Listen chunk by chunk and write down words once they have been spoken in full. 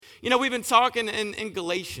We've been talking in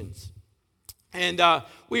Galatians, and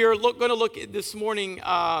we are going to look at this morning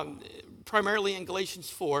primarily in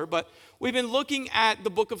Galatians 4, but we've been looking at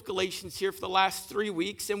the book of Galatians here for the last 3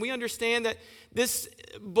 weeks, and we understand that this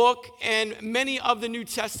book and many of the New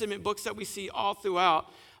Testament books that we see all throughout,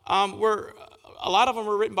 a lot of them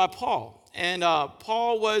were written by Paul, and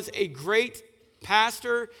Paul was a great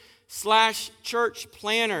pastor / church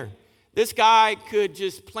planner. This guy could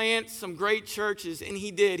just plant some great churches, and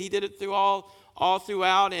he did. He did it through all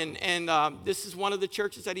throughout, and this is one of the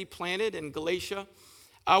churches that he planted in Galatia,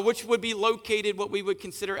 which would be located what we would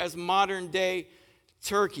consider as modern-day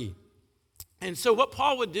Turkey. And so what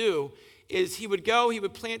Paul would do is he would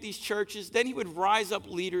plant these churches, then he would rise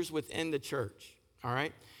up leaders within the church, all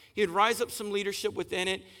right? He would rise up some leadership within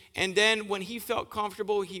it, and then when he felt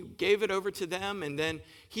comfortable, he gave it over to them, and then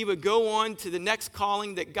he would go on to the next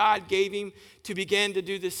calling that God gave him to begin to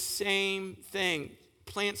do the same thing,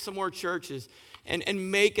 plant some more churches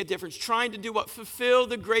and make a difference, trying to do what? Fulfill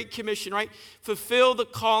the Great Commission, right? Fulfill the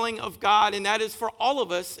calling of God, and that is for all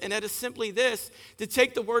of us, and that is simply this, to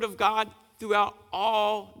take the word of God throughout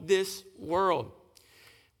all this world.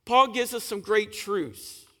 Paul gives us some great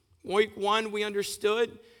truths. Week 1, we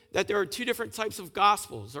understood that there are 2 different types of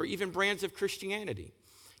gospels or even brands of Christianity.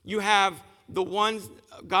 You have the one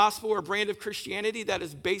gospel or brand of Christianity that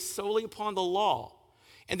is based solely upon the law.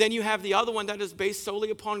 And then you have the other one that is based solely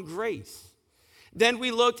upon grace. Then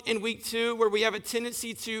we looked in week 2 where we have a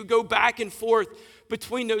tendency to go back and forth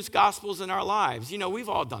between those gospels in our lives. We've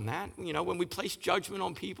all done that. When we place judgment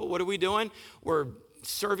on people, what are we doing? We're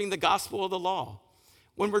serving the gospel of the law.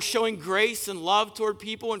 When we're showing grace and love toward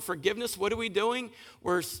people and forgiveness, what are we doing?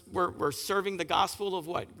 We're serving the gospel of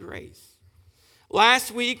what? Grace.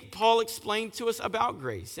 Last week, Paul explained to us about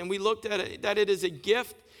grace, and we looked at it, that it is a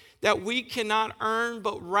gift that we cannot earn,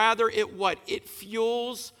 but rather it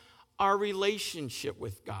fuels our relationship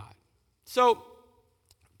with God. So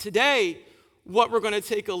today, what we're going to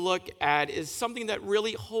take a look at is something that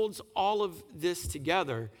really holds all of this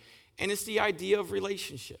together, and it's the idea of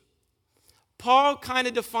relationship. Paul kind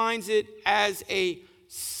of defines it as a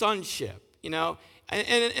sonship, And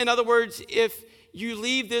in other words, if you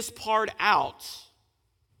leave this part out,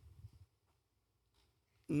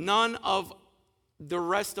 none of the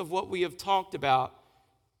rest of what we have talked about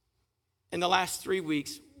in the last 3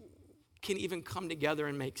 weeks can even come together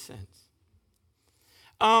and make sense.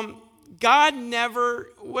 What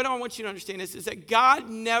I want you to understand is that God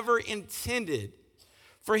never intended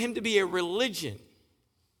for him to be a religion.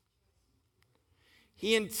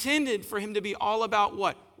 He intended for him to be all about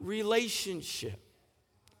what? Relationship.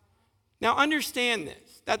 Now understand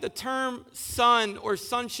this, that the term son or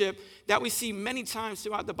sonship that we see many times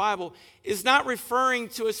throughout the Bible is not referring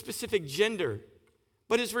to a specific gender,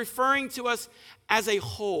 but is referring to us as a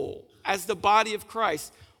whole, as the body of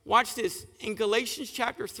Christ. Watch this. In Galatians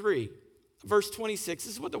chapter 3, verse 26,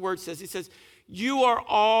 this is what the word says. It says, you are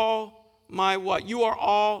all my what? You are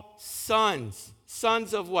all sons.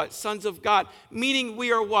 Sons of what? Sons of God. Meaning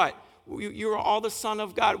we are what? You are all the son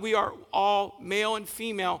of God. We are all male and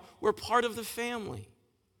female. We're part of the family.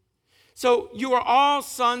 So you are all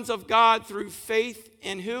sons of God through faith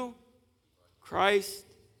in who? Christ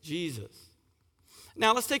Jesus.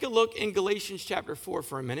 Now let's take a look in Galatians chapter 4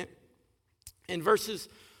 for a minute. In verses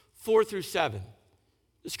 4 through 7.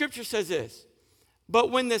 The scripture says this,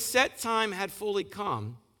 but when the set time had fully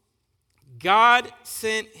come, God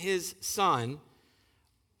sent his son,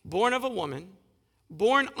 born of a woman,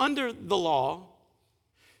 born under the law,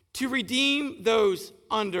 to redeem those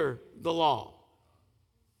under the law.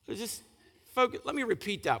 So just focus. Let me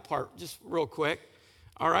repeat that part just real quick,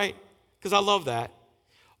 all right? Because I love that.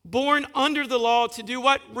 Born under the law to do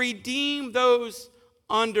what? Redeem those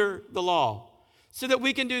under the law. So that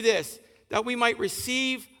we can do this, that we might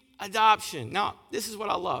receive adoption. Now, this is what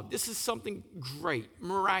I love. This is something great,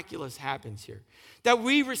 miraculous happens here. That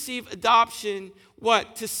we receive adoption,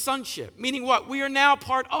 what? To sonship. Meaning what? We are now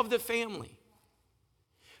part of the family.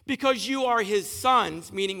 Because you are his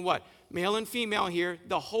sons, meaning what? Male and female here,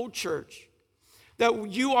 the whole church.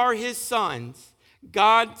 That you are his sons,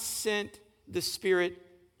 God sent the Spirit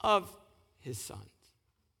of his sons.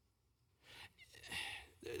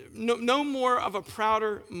 No more of a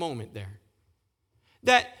prouder moment there.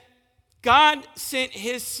 That God sent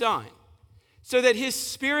his son so that his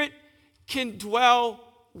Spirit can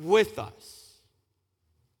dwell with us.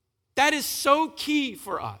 That is so key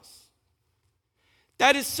for us.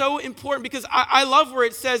 That is so important because I love where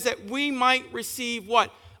it says that we might receive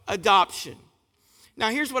what? Adoption. Now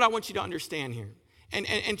here's what I want you to understand here.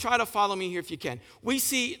 And try to follow me here if you can. We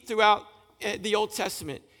see throughout the Old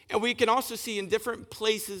Testament, And we can also see in different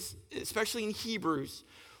places, especially in Hebrews,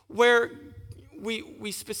 where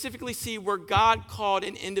we specifically see where God called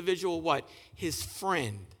an individual what? His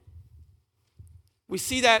friend. We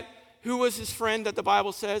see that, who was his friend that the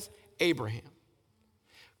Bible says? Abraham.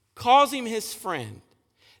 Calls him his friend.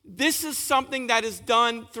 This is something that is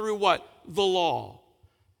done through what? The law.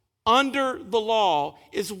 Under the law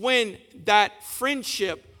is when that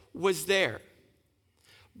friendship was there.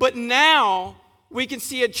 But now we can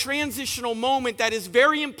see a transitional moment that is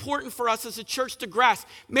very important for us as a church to grasp.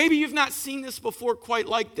 Maybe you've not seen this before quite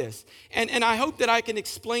like this. And I hope that I can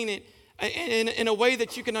explain it in a way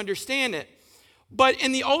that you can understand it. But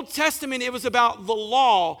in the Old Testament, it was about the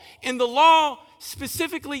law. And the law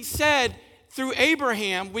specifically said, through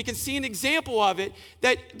Abraham, we can see an example of it,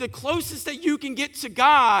 that the closest that you can get to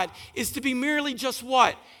God is to be merely just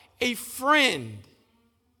what? A friend.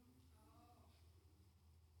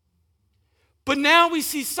 But now we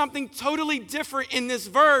see something totally different in this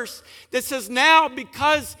verse that says now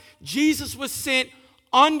because Jesus was sent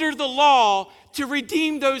under the law to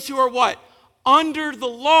redeem those who are what? Under the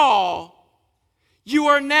law, you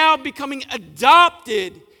are now becoming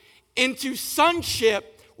adopted into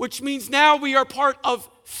sonship, which means now we are part of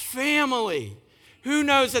family. Who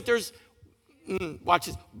knows that there's, watch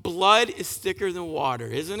this, blood is thicker than water,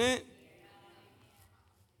 isn't it?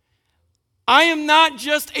 I am not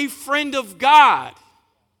just a friend of God.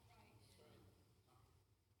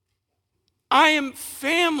 I am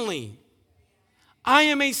family. I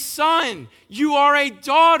am a son. You are a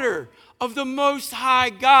daughter of the Most High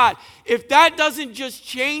God. If that doesn't just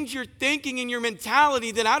change your thinking and your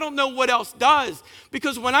mentality, then I don't know what else does.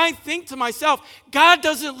 Because when I think to myself, God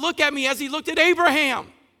doesn't look at me as he looked at Abraham.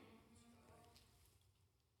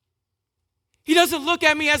 He doesn't look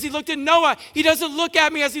at me as he looked at Noah. He doesn't look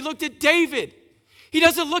at me as he looked at David. He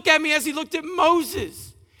doesn't look at me as he looked at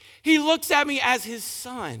Moses. He looks at me as his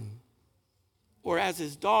son or as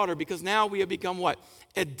his daughter, because now we have become what?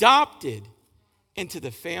 Adopted into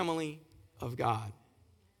the family of God.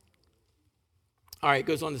 All right, it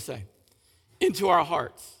goes on to say, into our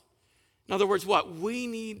hearts. In other words, what? We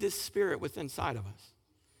need this spirit within inside of us.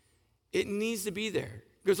 It needs to be there.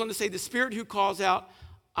 It goes on to say, the spirit who calls out,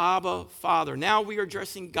 Abba, Father. Now we are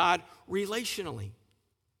addressing God relationally.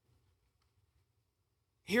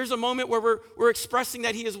 Here's a moment where we're expressing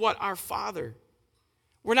that he is what? Our Father.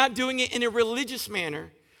 We're not doing it in a religious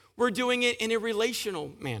manner. We're doing it in a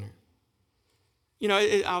relational manner. You know,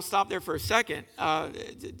 I'll stop there for a second.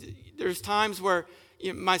 There's times where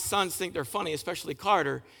my sons think they're funny, especially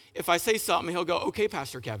Carter. If I say something, he'll go, okay,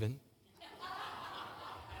 Pastor Kevin.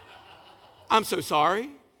 I'm so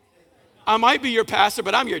sorry. I might be your pastor,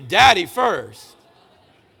 but I'm your daddy first.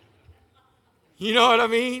 You know what I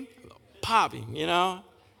mean? Popping, you know.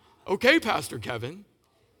 Okay, Pastor Kevin.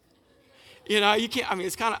 You know, you can't, I mean,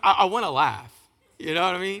 it's kind of, I want to laugh. You know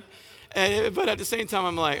what I mean? But at the same time,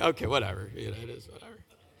 I'm like, okay, whatever. You know, it is whatever.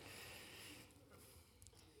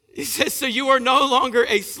 He says, so you are no longer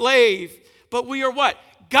a slave, but we are what?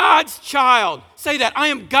 God's child. Say that. I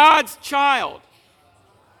am God's child.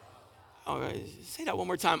 All right, say that one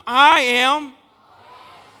more time. I am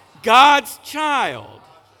God's child.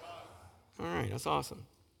 All right, that's awesome.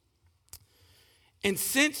 And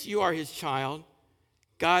since you are his child,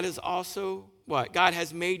 God is also what? God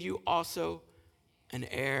has made you also an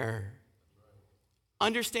heir.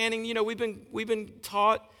 Understanding, you know, we've been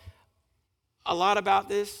taught a lot about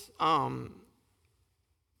this,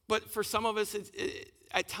 but for some of us,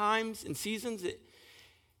 at times and seasons,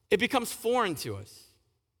 it becomes foreign to us.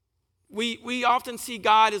 We often see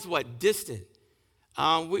God as what? Distant.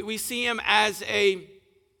 We see him as a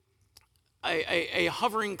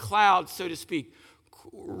hovering cloud, so to speak,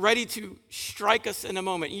 ready to strike us in a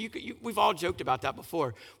moment. We've all joked about that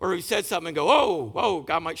before, where we've said something and go, whoa,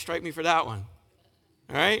 God might strike me for that one.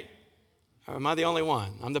 All right? Or am I the only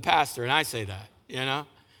one? I'm the pastor, and I say that, you know?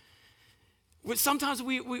 Sometimes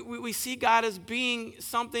we see God as being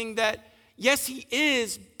something that, yes, he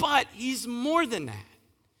is, but he's more than that.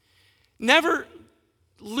 Never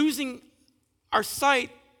losing our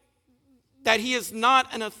sight that he is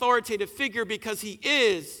not an authoritative figure, because he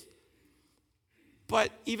is,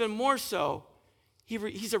 but even more so,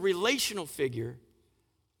 he's a relational figure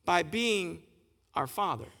by being our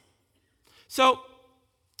Father. So,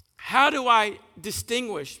 how do I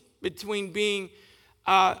distinguish between being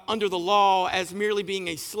under the law as merely being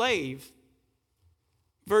a slave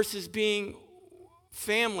versus being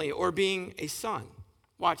family or being a son?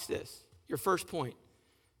 Watch this. Your first point.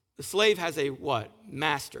 The slave has a what?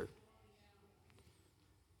 Master.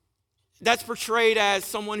 That's portrayed as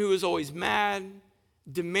someone who is always mad,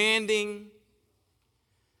 demanding,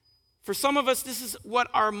 For some of us, this is what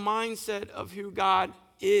our mindset of who God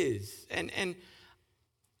is. And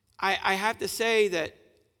I have to say that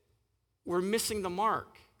we're missing the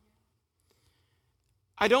mark.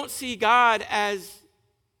 I don't see God as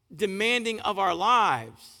demanding of our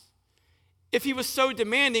lives. If he was so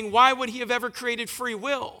demanding, why would he have ever created free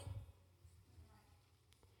will?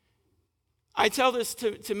 I tell this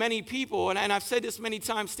to many people, and I've said this many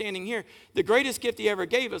times standing here. The greatest gift he ever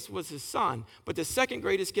gave us was his son, but the second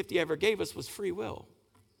greatest gift he ever gave us was free will.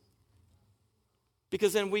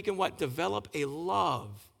 Because then we can develop a love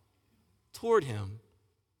toward him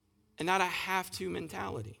and not a have-to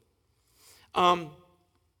mentality.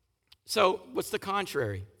 So what's the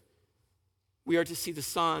contrary? We are to see the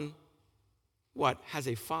son, has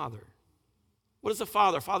a father. What is a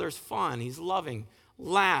father? A father is fun. He's loving,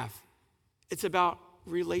 laugh. It's about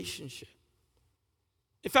relationship.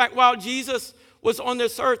 In fact, while Jesus was on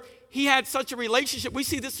this earth, he had such a relationship. We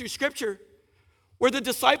see this through Scripture, where the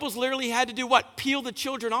disciples literally had to do what? Peel the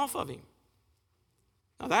children off of him.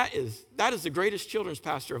 Now that is the greatest children's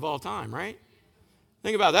pastor of all time, right?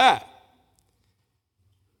 Think about that.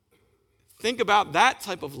 Think about that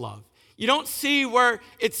type of love. You don't see where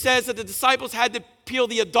it says that the disciples had to peel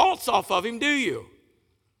the adults off of him, do you?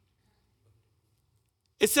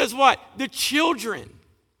 It says what? The children.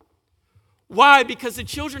 Why? Because the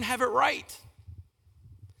children have it right.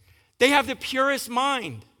 They have the purest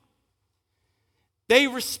mind. They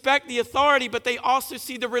respect the authority, but they also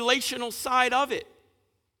see the relational side of it.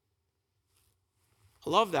 I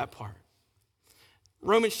love that part.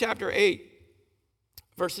 Romans chapter 8,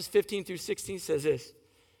 verses 15 through 16 says this.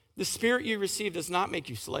 The spirit you received does not make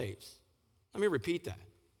you slaves. Let me repeat that.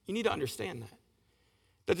 You need to understand that.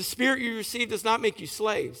 That the spirit you received does not make you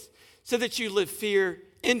slaves, so that you live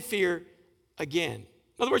in fear again. In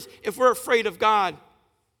other words, if we're afraid of God,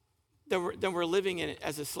 then we're living in it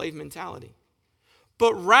as a slave mentality.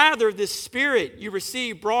 But rather, the spirit you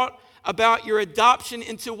received brought about your adoption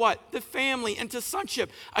into what? The family, into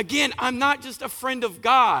sonship. Again, I'm not just a friend of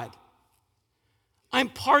God. I'm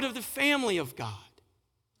part of the family of God.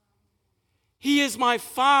 He is my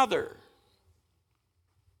Father.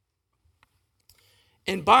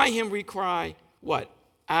 And by him we cry, what?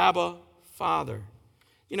 Abba, Father.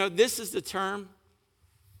 You know, this is the term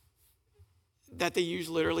that they use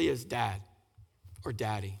literally as dad or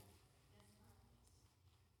daddy.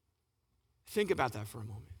 Think about that for a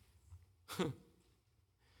moment.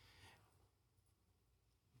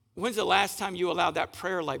 When's the last time you allowed that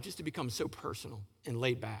prayer life just to become so personal and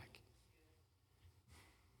laid back?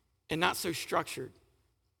 And not so structured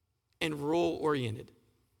and rule-oriented?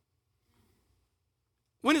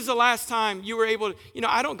 When is the last time you were able to,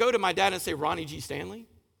 I don't go to my dad and say, Ronnie G. Stanley.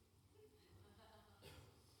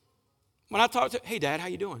 When I talk to, hey, Dad, how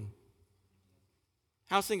you doing?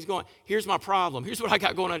 How's things going? Here's my problem. Here's what I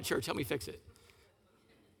got going on at church. Help me fix it.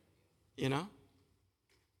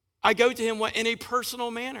 I go to him in a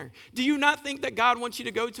personal manner. Do you not think that God wants you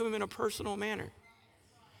to go to him in a personal manner?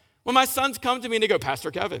 When my sons come to me and they go,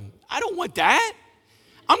 Pastor Kevin, I don't want that.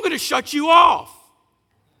 I'm going to shut you off.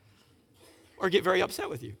 Or get very upset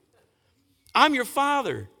with you. I'm your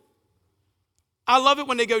father. I love it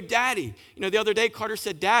when they go, Daddy. The other day Carter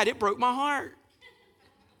said, Dad, it broke my heart.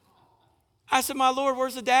 I said, my Lord,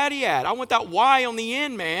 where's the daddy at? I want that Y on the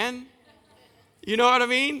end, man. You know what I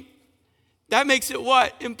mean? That makes it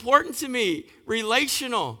what? Important to me.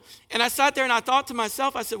 Relational. And I sat there and I thought to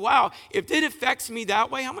myself, I said, wow, if it affects me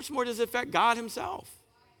that way, how much more does it affect God himself?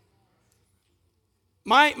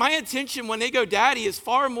 My attention when they go daddy is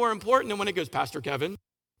far more important than when it goes Pastor Kevin.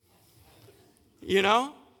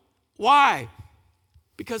 Why?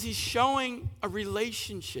 Because he's showing a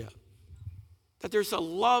relationship, that there's a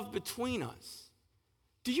love between us.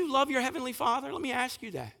 Do you love your Heavenly Father? Let me ask you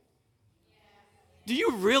that. Do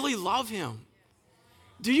you really love him?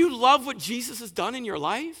 Do you love what Jesus has done in your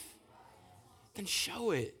life? Then show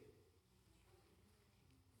it.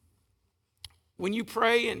 When you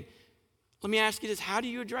pray, and let me ask you this, how do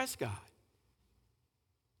you address God?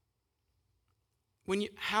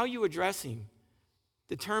 How you address him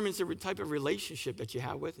determines the type of relationship that you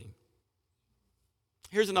have with him.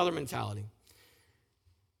 Here's another mentality.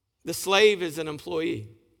 The slave is an employee.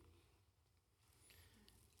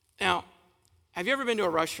 Now, have you ever been to a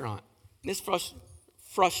restaurant? This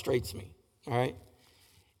frustrates me, all right?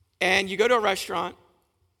 And you go to a restaurant,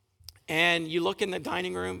 and you look in the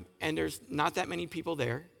dining room, and there's not that many people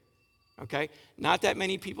there, okay? Not that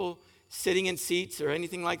many people sitting in seats or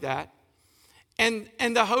anything like that. And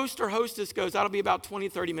the host or hostess goes, that'll be about 20,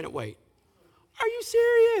 30-minute wait. Are you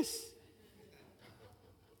serious?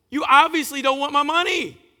 You obviously don't want my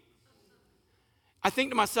money. I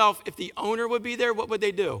think to myself, if the owner would be there, what would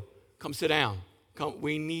they do? Come sit down. Come,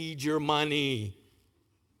 we need your money.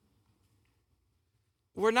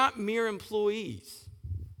 We're not mere employees.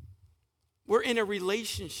 We're in a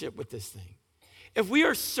relationship with this thing. If we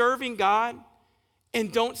are serving God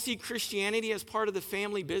and don't see Christianity as part of the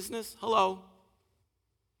family business, hello.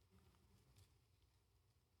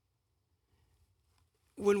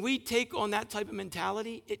 When we take on that type of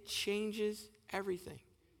mentality, it changes everything.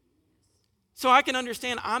 So I can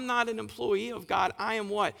understand I'm not an employee of God. I am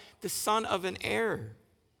what? The son of an heir.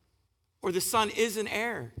 Or the son is an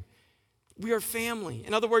heir. We are family.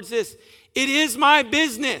 In other words, it is my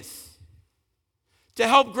business to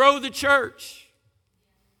help grow the church.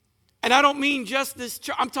 And I don't mean just this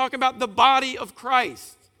church. I'm talking about the body of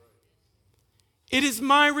Christ. It is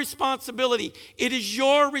my responsibility. It is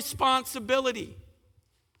your responsibility.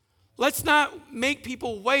 Let's not make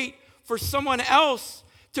people wait for someone else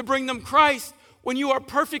to bring them Christ when you are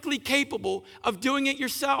perfectly capable of doing it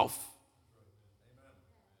yourself.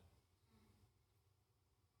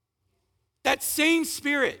 That same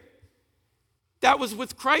spirit that was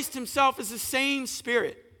with Christ himself is the same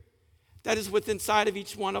spirit that is within inside of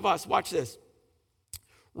each one of us. Watch this.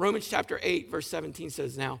 Romans chapter 8, verse 17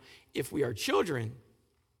 says, now, if we are children,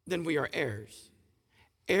 then we are heirs.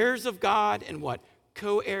 Heirs of God and what?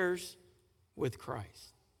 Co-heirs with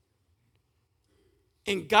Christ.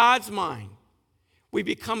 In God's mind, we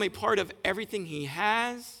become a part of everything he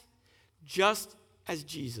has, just as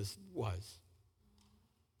Jesus was.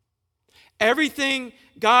 Everything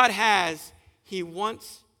God has, he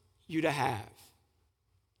wants you to have.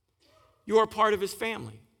 You are part of his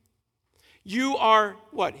family. You are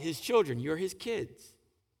what? His children. You're his kids.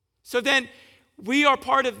 So then, we are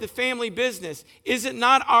part of the family business. Is it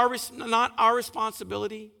not our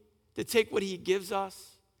responsibility to take what he gives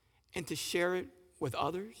us and to share it with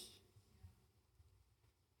others?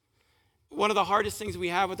 One of the hardest things we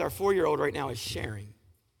have with our 4-year-old right now is sharing.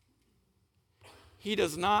 He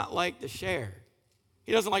does not like to share.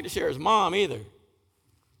 He doesn't like to share his mom either.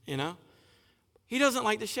 You know? He doesn't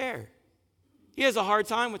like to share. He has a hard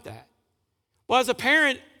time with that. Well, as a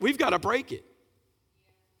parent, we've got to break it.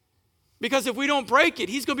 Because if we don't break it,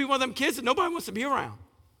 he's going to be one of them kids that nobody wants to be around.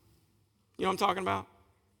 You know what I'm talking about?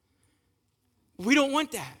 We don't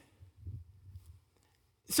want that.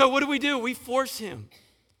 So what do? We force him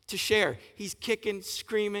to share. He's kicking,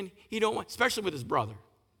 screaming. He don't want, especially with his brother.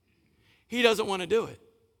 He doesn't want to do it.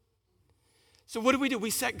 So what do?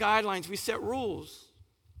 We set guidelines. We set rules.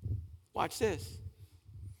 Watch this.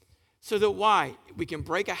 So that why? We can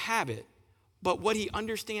break a habit, but what he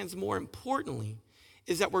understands more importantly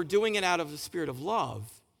is that we're doing it out of the spirit of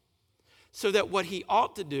love so that what he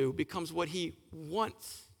ought to do becomes what he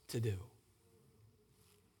wants to do.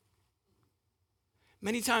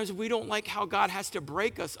 Many times we don't like how God has to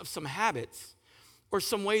break us of some habits or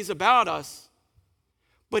some ways about us,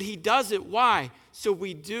 but he does it. Why? So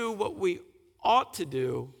we do what we ought to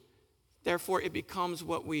do, therefore it becomes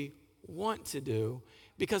what we want to do,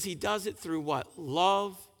 because he does it through what?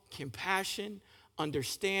 Love, compassion,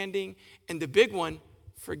 understanding, and the big one,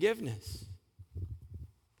 forgiveness.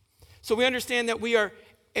 So we understand that we are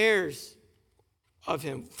heirs of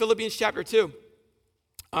him. Philippians chapter 2,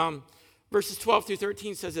 verses 12 through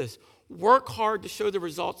 13 says this: work hard to show the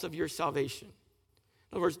results of your salvation.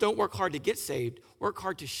 In other words, don't work hard to get saved, work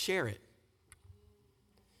hard to share it.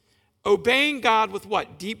 Obeying God with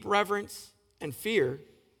what? Deep reverence and fear.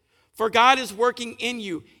 For God is working in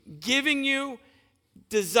you, giving you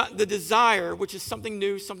the desire, which is something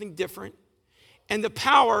new, something different, and the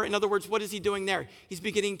power. In other words, what is he doing there? He's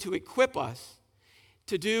beginning to equip us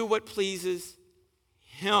to do what pleases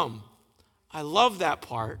him. I love that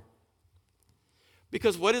part,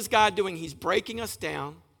 because what is God doing? He's breaking us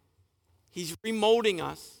down. He's remolding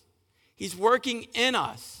us. He's working in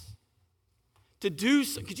us to do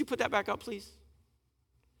so. Could you put that back up, please?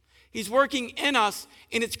 He's working in us,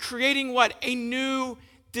 and it's creating what? A new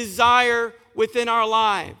desire within our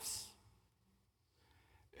lives.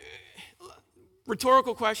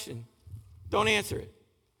 Rhetorical question. Don't answer it.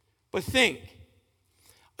 But think.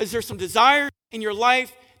 Is there some desire in your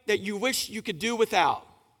life that you wish you could do without?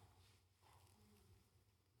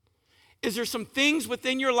 Is there some things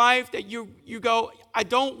within your life that you go, I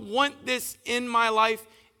don't want this in my life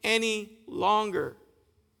any longer?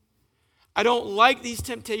 I don't like these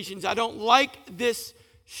temptations. I don't like this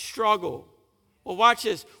struggle. Well, watch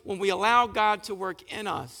this. When we allow God to work in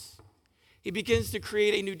us, he begins to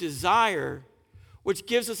create a new desire, which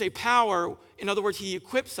gives us a power. In other words, he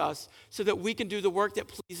equips us so that we can do the work that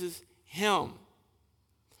pleases him.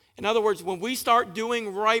 In other words, when we start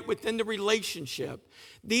doing right within the relationship,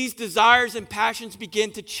 these desires and passions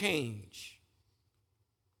begin to change.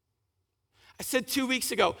 I said 2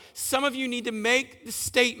 weeks ago, some of you need to make the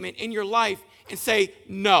statement in your life and say,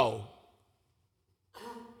 no.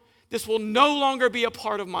 This will no longer be a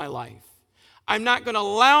part of my life. I'm not going to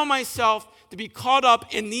allow myself to be caught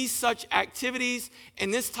up in these such activities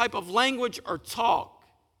and this type of language or talk.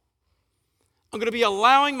 I'm going to be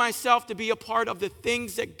allowing myself to be a part of the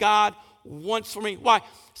things that God wants for me. Why?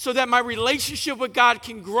 So that my relationship with God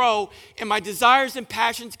can grow and my desires and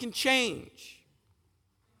passions can change.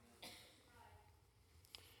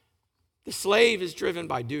 The slave is driven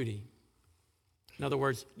by duty. In other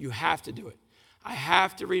words, you have to do it. I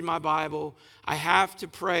have to read my Bible. I have to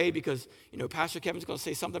pray because, Pastor Kevin's going to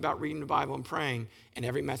say something about reading the Bible and praying in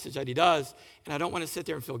every message that he does, and I don't want to sit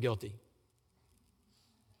there and feel guilty.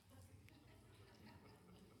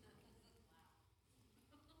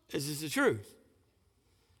 This is the truth.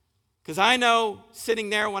 Because I know sitting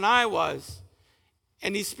there when I was,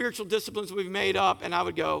 and these spiritual disciplines we've made up, and I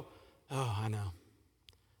would go, oh,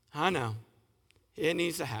 I know. It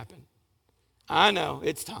needs to happen. I know,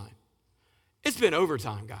 it's time. It's been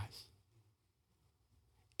overtime, guys.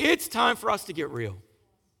 It's time for us to get real.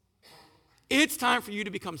 It's time for you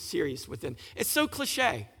to become serious with it. It's so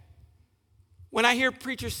cliche when I hear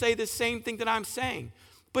preachers say the same thing that I'm saying,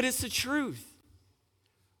 but it's the truth.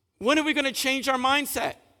 When are we going to change our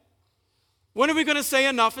mindset? When are we going to say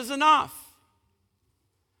enough is enough?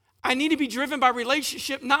 I need to be driven by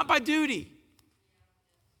relationship, not by duty.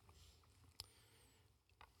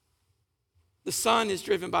 The Son is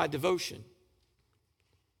driven by devotion.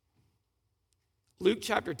 Luke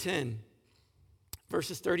chapter 10,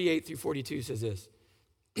 verses 38 through 42 says this.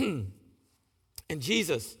 And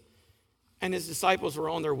Jesus and his disciples were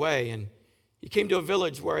on their way, and he came to a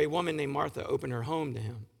village where a woman named Martha opened her home to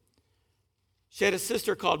him. She had a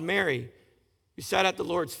sister called Mary who sat at the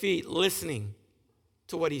Lord's feet listening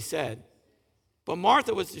to what he said. But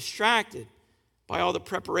Martha was distracted by all the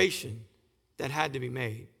preparation that had to be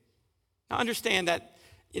made. Now understand that,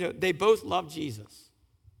 they both loved Jesus.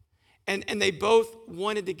 And they both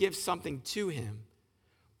wanted to give something to him,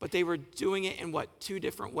 but they were doing it in two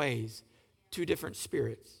different ways, two different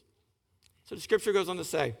spirits. So the scripture goes on to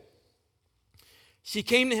say, she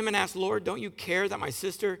came to him and asked, Lord, don't you care that my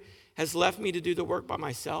sister has left me to do the work by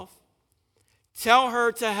myself? Tell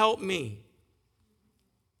her to help me.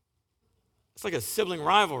 It's like a sibling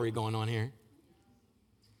rivalry going on here.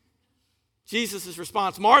 Jesus'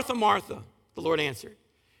 response, Martha, Martha, the Lord answered.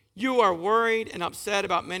 You are worried and upset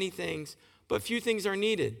about many things, but few things are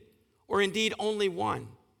needed, or indeed only one.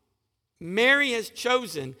 Mary has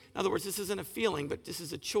chosen, in other words, this isn't a feeling, but this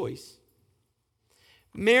is a choice.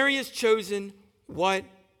 Mary has chosen what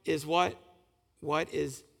is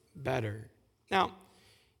better. Now,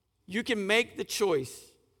 you can make the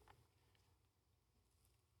choice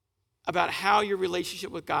about how your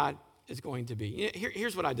relationship with God is going to be.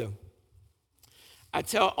 Here's what I do. I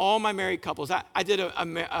tell all my married couples, I did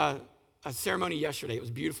a ceremony yesterday. It was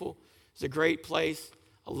beautiful. It was a great place.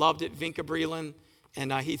 I loved it. Vinka Breland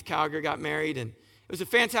and Heath Calger got married, and it was a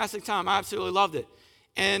fantastic time. I absolutely loved it.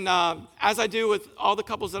 And as I do with all the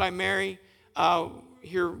couples that I marry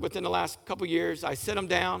here within the last couple years, I sit them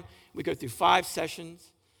down. We go through 5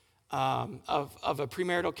 sessions of a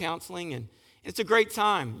premarital counseling, and it's a great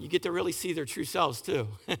time. You get to really see their true selves, too.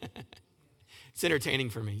 It's entertaining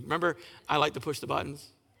for me. Remember, I like to push the buttons?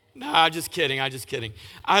 Nah, just kidding.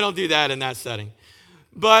 I don't do that in that setting.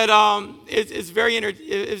 But it's very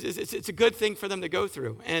it's a good thing for them to go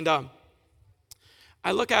through. And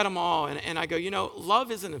I look at them all and I go, love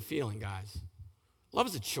isn't a feeling, guys. Love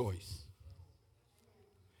is a choice.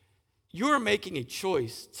 You're making a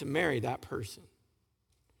choice to marry that person.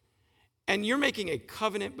 And you're making a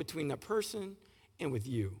covenant between that person and with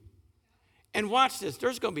you. And watch this.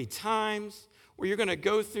 There's going to be times where you're going to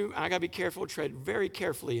go through, and I got to be careful, tread very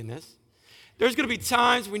carefully in this. There's going to be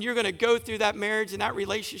times when you're going to go through that marriage and that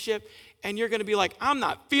relationship, and you're going to be like, I'm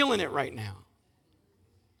not feeling it right now.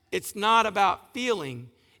 It's not about feeling,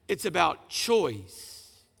 it's about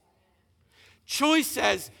choice. Choice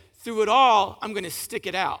says, through it all, I'm going to stick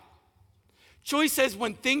it out. Choice says,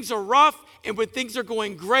 when things are rough and when things are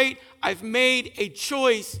going great, I've made a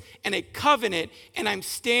choice and a covenant, and I'm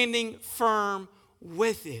standing firm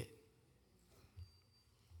with it.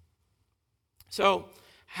 So,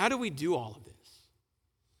 how do we do all of this?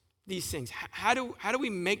 These things. How do we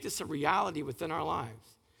make this a reality within our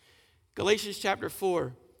lives? Galatians chapter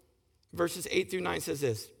 4, verses 8 through 9 says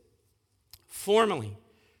this. Formerly,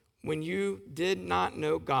 when you did not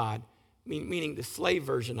know God, meaning the slave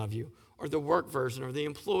version of you, or the work version or the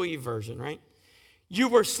employee version, right? You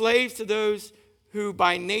were slaves to those who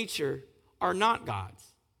by nature are not God's.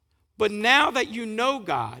 But now that you know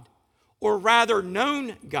God, or rather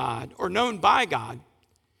known God or known by God,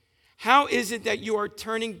 how is it that you are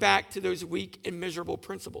turning back to those weak and miserable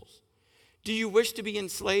principles? Do you wish to be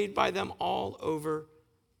enslaved by them all over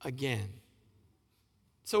again?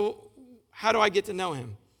 So how do I get to know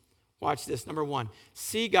him? Watch this. Number one,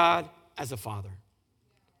 see God as a father.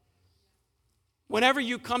 Whenever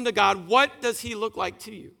you come to God, what does he look like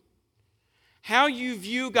to you? How you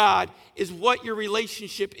view God is what your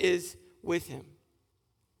relationship is with him.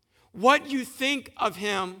 What you think of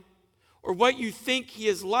him or what you think he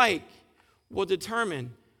is like will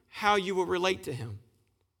determine how you will relate to him.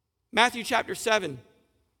 Matthew chapter 7,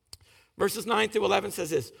 verses 9 through 11 says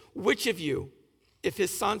this: which of you, if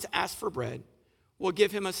his sons ask for bread, will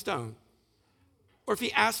give him a stone? Or if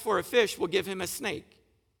he asks for a fish, will give him a snake?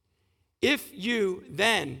 If you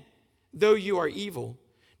then, though you are evil,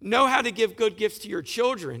 know how to give good gifts to your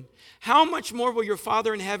children, how much more will your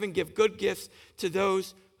Father in heaven give good gifts to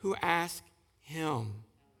those who ask him?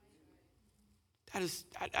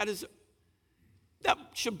 That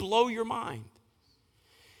should blow your mind.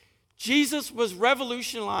 Jesus was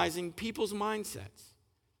revolutionizing people's mindsets.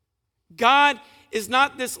 God is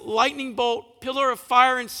not this lightning bolt, pillar of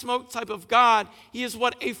fire and smoke type of God. He is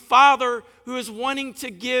what a father who is wanting to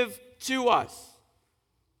give to us.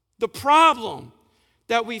 The problem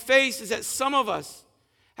that we face is that some of us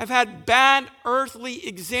have had bad earthly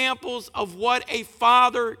examples of what a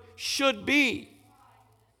father should be.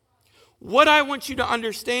 What I want you to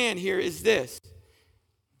understand here is this.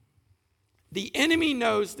 The enemy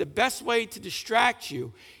knows the best way to distract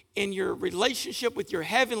you in your relationship with your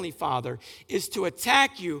heavenly Father is to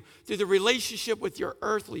attack you through the relationship with your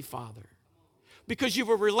earthly father, because you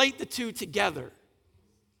will relate the two together.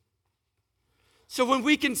 So when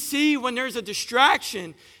we can see when there's a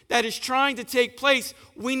distraction that is trying to take place,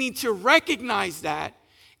 we need to recognize that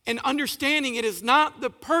and understanding it is not the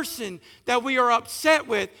person that we are upset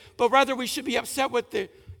with, but rather we should be upset with the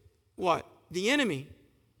enemy,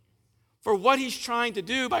 for what he's trying to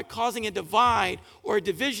do by causing a divide or a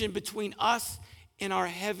division between us and our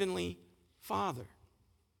heavenly Father.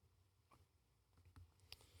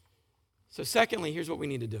 So secondly, here's what we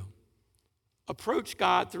need to do. Approach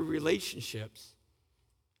God through relationships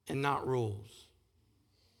and not rules.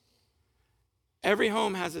 Every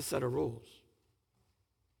home has a set of rules.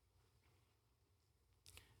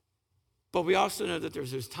 But we also know that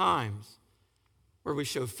there's those times where we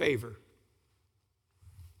show favor.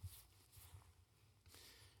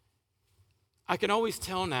 I can always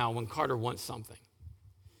tell now when Carter wants something,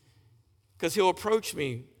 because he'll approach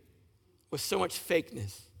me with so much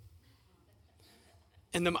fakeness.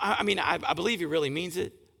 And I believe he really means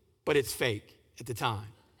it, but it's fake at the time.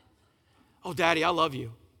 Oh, Daddy, I love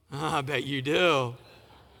you. I bet you do.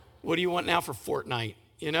 What do you want now for Fortnite?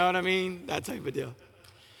 You know what I mean? That type of deal.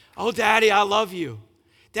 Oh, Daddy, I love you.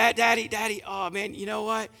 Daddy, oh, man, you know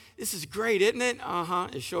what? This is great, isn't it?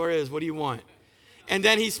 It sure is. What do you want? And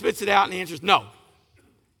then he spits it out and answers no.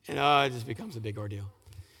 And it just becomes a big ordeal.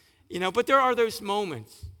 But there are those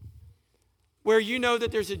moments where you know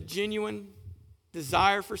that there's a genuine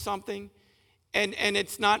desire for something and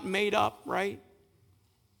it's not made up, right?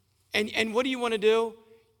 And what do you want to do?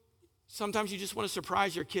 Sometimes you just want to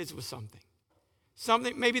surprise your kids with something.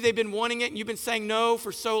 Something, maybe they've been wanting it and you've been saying no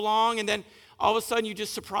for so long, and then all of a sudden you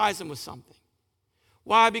just surprise them with something.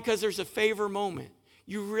 Why? Because there's a favor moment.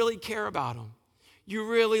 You really care about them. You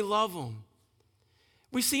really love them.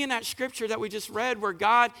 We see in that scripture that we just read where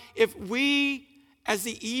God, if we as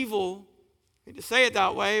the evil, I hate to say it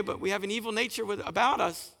that way, but we have an evil nature about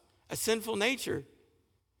us, a sinful nature.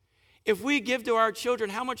 If we give to our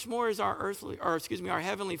children, how much more is our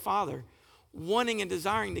heavenly Father wanting and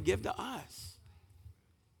desiring to give to us?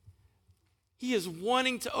 He is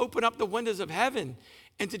wanting to open up the windows of heaven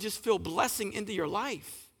and to just fill blessing into your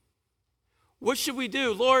life. What should we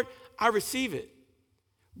do? Lord, I receive it.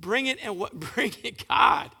 Bring it,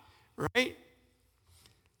 God, right?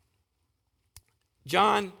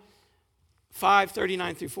 John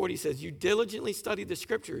 5:39 through 40 says, you diligently study the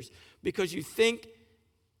scriptures because you think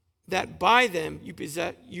that by them you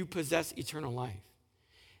possess eternal life.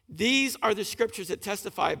 These are the scriptures that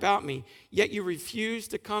testify about me, yet you refuse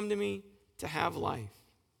to come to me to have life.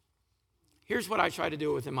 Here's what I try to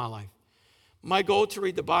do within my life. My goal to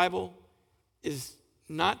read the Bible is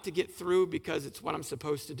not to get through because it's what I'm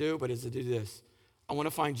supposed to do, but is to do this. I want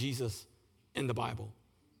to find Jesus in the Bible.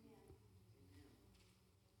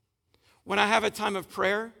 When I have a time of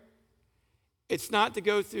prayer, it's not to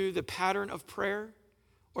go through the pattern of prayer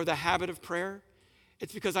or the habit of prayer?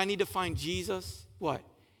 It's because I need to find Jesus, what?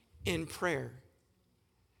 In prayer.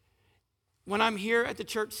 When I'm here at the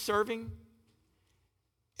church serving,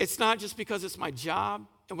 it's not just because it's my job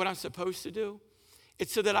and what I'm supposed to do.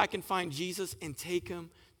 It's so that I can find Jesus and take him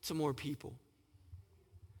to more people.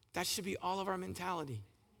 That should be all of our mentality.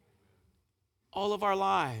 All of our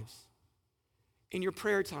lives. In your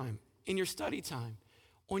prayer time, in your study time,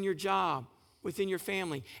 on your job, within your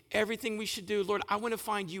family. Everything we should do, Lord, I want to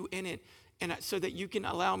find you in it, and so that you can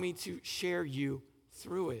allow me to share you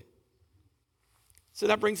through it. So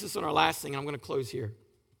that brings us on our last thing, and I'm going to close here.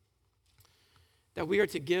 That we are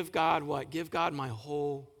to give God what? Give God my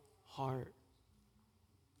whole heart.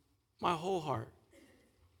 My whole heart.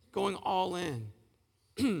 Going all in.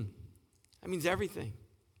 That means everything.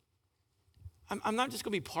 I'm not just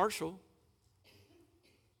going to be partial.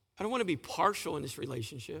 I don't want to be partial in this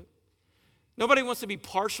relationship. Nobody wants to be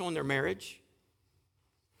partial in their marriage.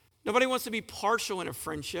 Nobody wants to be partial in a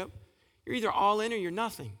friendship. You're either all in or you're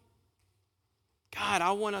nothing. God,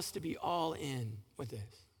 I want us to be all in with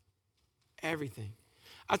this. Everything.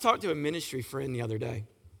 I talked to a ministry friend the other day,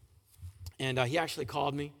 and he actually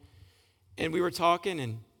called me, and we were talking,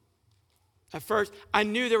 and at first, I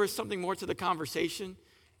knew there was something more to the conversation,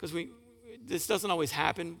 because this doesn't always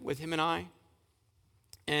happen with him and I.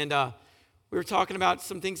 And we were talking about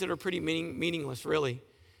some things that are pretty meaningless, really.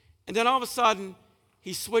 And then all of a sudden,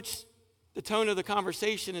 he switched the tone of the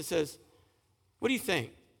conversation and says, "What do you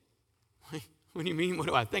think?" What do you mean, what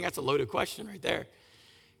do I think? That's a loaded question right there.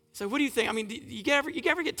 So what do you think? I mean, you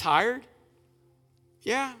ever get tired?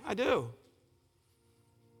 Yeah, I do.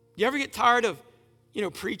 You ever get tired of,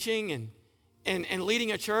 preaching and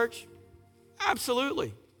leading a church?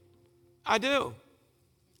 Absolutely. I do.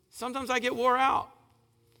 Sometimes I get wore out.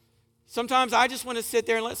 Sometimes I just want to sit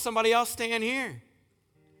there and let somebody else stand here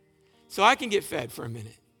so I can get fed for a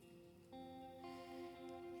minute.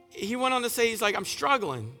 He went on to say, he's like, I'm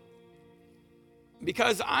struggling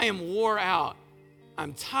because I am wore out.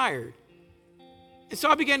 I'm tired. And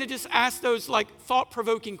so I began to just ask those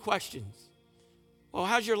thought-provoking questions. Well,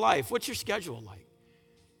 how's your life? What's your schedule like?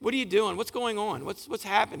 What are you doing? What's going on? What's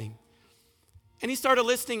happening? And he started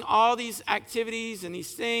listing all these activities and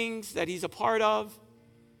these things that he's a part of.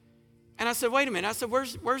 And I said, wait a minute. I said,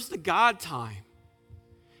 where's the God time?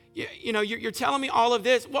 You're telling me all of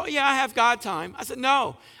this. Well, yeah, I have God time. I said,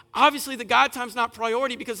 no. Obviously, the God time's not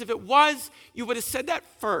priority, because if it was, you would have said that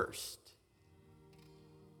first.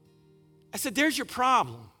 I said, there's your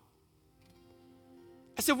problem.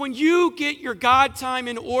 I said, when you get your God time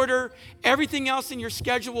in order, everything else in your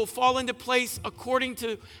schedule will fall into place according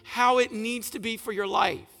to how it needs to be for your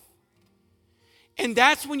life. And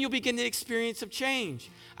that's when you'll begin the experience of change.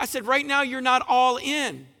 I said, right now, you're not all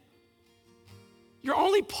in. You're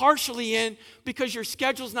only partially in because your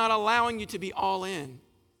schedule's not allowing you to be all in.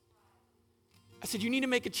 I said, you need to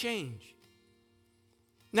make a change.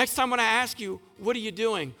 Next time when I ask you, what are you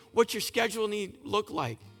doing? What's your schedule look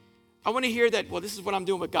like? I want to hear that, well, this is what I'm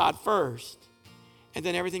doing with God first. And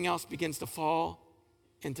then everything else begins to fall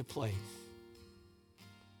into place.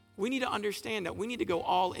 We need to understand that we need to go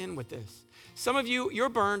all in with this. Some of you, you're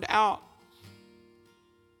burned out.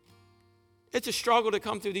 It's a struggle to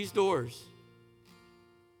come through these doors,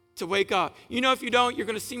 to wake up. If you don't, you're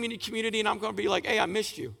going to see me in the community and I'm going to be like, hey, I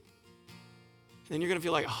missed you. And then you're going to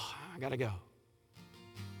feel like, oh, I got to go.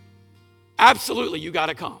 Absolutely, you got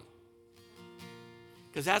to come.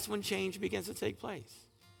 Because that's when change begins to take place.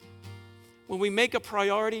 When we make a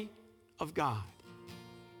priority of God.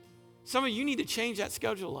 Some of you need to change that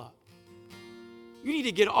schedule up. You need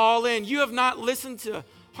to get all in. You have not listened to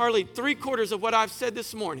hardly 3/4 of what I've said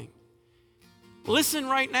this morning. Listen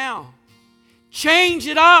right now. Change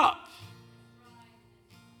it up.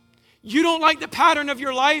 You don't like the pattern of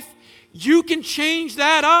your life? You can change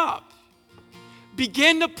that up.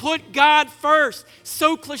 Begin to put God first.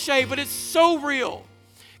 So cliche, but it's so real.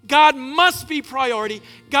 God must be priority.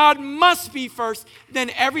 God must be first. Then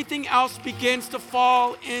everything else begins to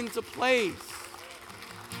fall into place.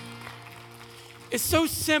 It's so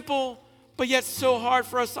simple, but yet so hard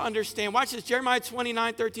for us to understand. Watch this, Jeremiah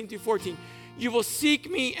 29:13-14. You will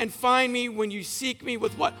seek me and find me when you seek me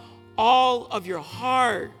with what? All of your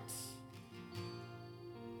heart.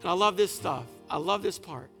 And I love this stuff. I love this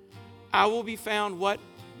part. I will be found what?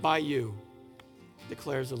 By you,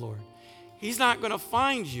 declares the Lord. He's not going to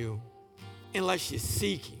find you unless you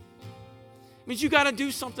seek him. It means you got to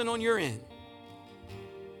do something on your end.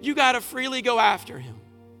 You got to freely go after him.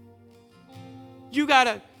 You got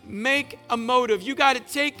to make a motive. You got to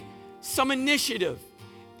take some initiative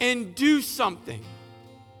and do something.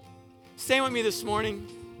 Stay with me this morning.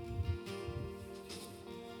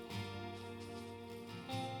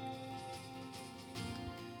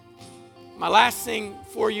 My last thing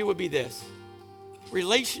for you would be this.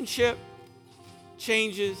 Relationship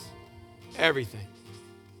changes everything.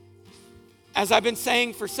 As I've been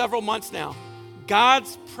saying for several months now,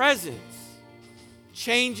 God's presence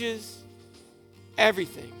changes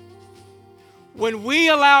everything. When we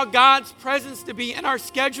allow God's presence to be in our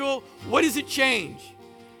schedule, what does it change?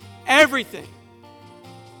 Everything.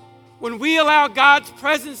 When we allow God's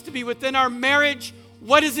presence to be within our marriage,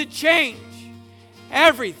 what does it change?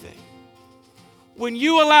 Everything. When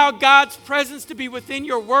you allow God's presence to be within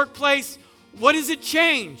your workplace, what does it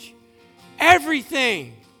change?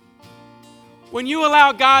 Everything. When you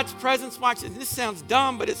allow God's presence, watch this sounds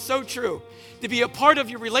dumb, but it's so true, to be a part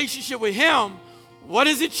of your relationship with Him, what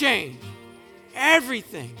does it change?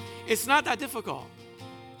 Everything. It's not that difficult.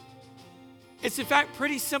 It's in fact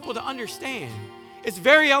pretty simple to understand. It's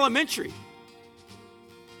very elementary.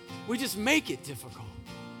 We just make it difficult.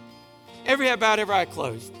 Every head bowed, every eye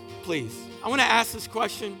closed, please. I want to ask this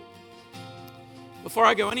question before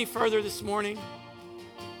I go any further this morning.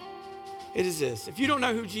 It is this. If you don't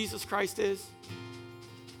know who Jesus Christ is,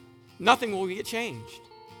 nothing will get changed.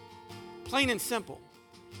 Plain and simple.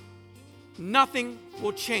 Nothing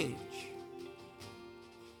will change.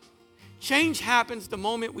 Change happens the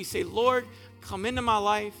moment we say, Lord, come into my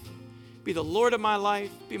life, be the Lord of my life,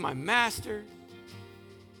 be my master.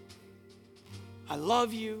 I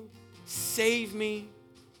love you. Save me.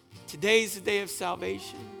 Today's the day of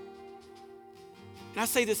salvation. And I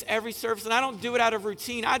say this every service, and I don't do it out of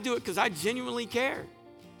routine. I do it because I genuinely care.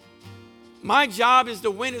 My job is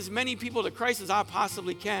to win as many people to Christ as I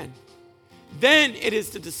possibly can. Then it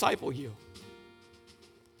is to disciple you.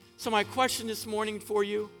 So my question this morning for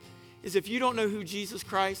you is, if you don't know who Jesus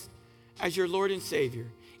Christ as your Lord and Savior,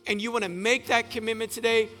 and you want to make that commitment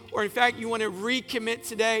today, or in fact you want to recommit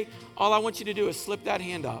today, all I want you to do is slip that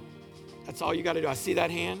hand up. That's all you got to do. I see that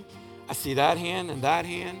hand. I see that hand and that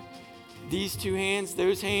hand. These two hands,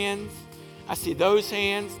 those hands. I see those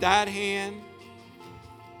hands, that hand.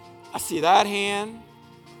 I see that hand.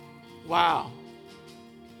 Wow.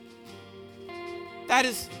 That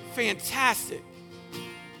is fantastic.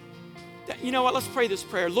 You know what? Let's pray this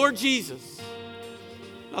prayer. Lord Jesus.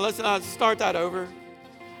 Now let's start that over.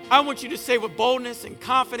 I want you to say with boldness and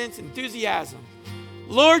confidence, enthusiasm,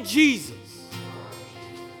 Lord Jesus,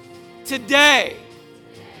 today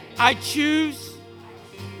I choose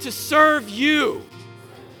to serve you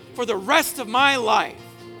for the rest of my life.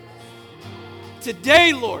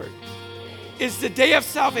 Today, Lord, is the day of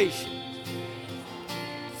salvation.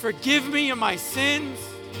 Forgive me of my sins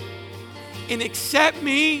and accept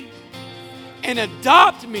me and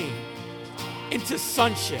adopt me into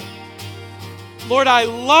sonship. Lord, I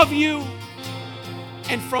love you,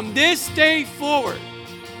 and from this day forward,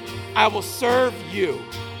 I will serve you.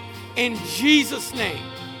 In Jesus' name,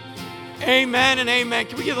 amen and amen.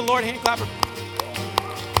 Can we give the Lord a hand clap?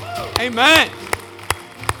 Amen.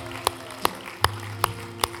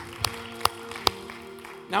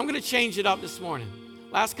 Now I'm going to change it up this morning.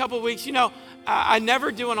 Last couple of weeks, I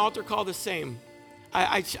never do an altar call the same.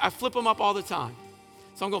 I flip them up all the time.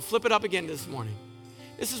 So I'm going to flip it up again this morning.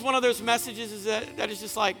 This is one of those messages that is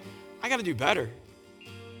just like, I got to do better.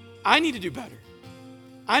 I need to do better.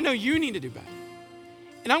 I know you need to do better.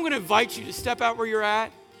 And I'm going to invite you to step out where you're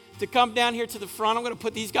at, to come down here to the front. I'm going to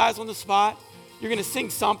put these guys on the spot. You're going to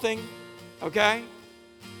sing something, okay?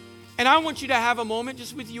 And I want you to have a moment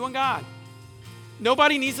just with you and God.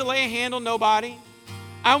 Nobody needs to lay a hand on nobody.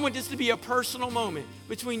 I want this to be a personal moment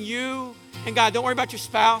between you and God. Don't worry about your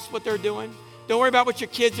spouse, what they're doing. Don't worry about what your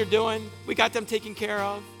kids are doing. We got them taken care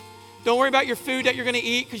of. Don't worry about your food that you're going to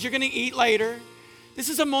eat, because you're going to eat later. This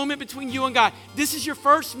is a moment between you and God. This is your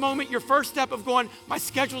first moment, your first step of going, my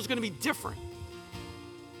schedule is going to be different.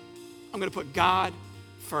 I'm going to put God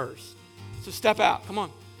first. So step out. Come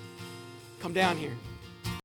on. Come down here.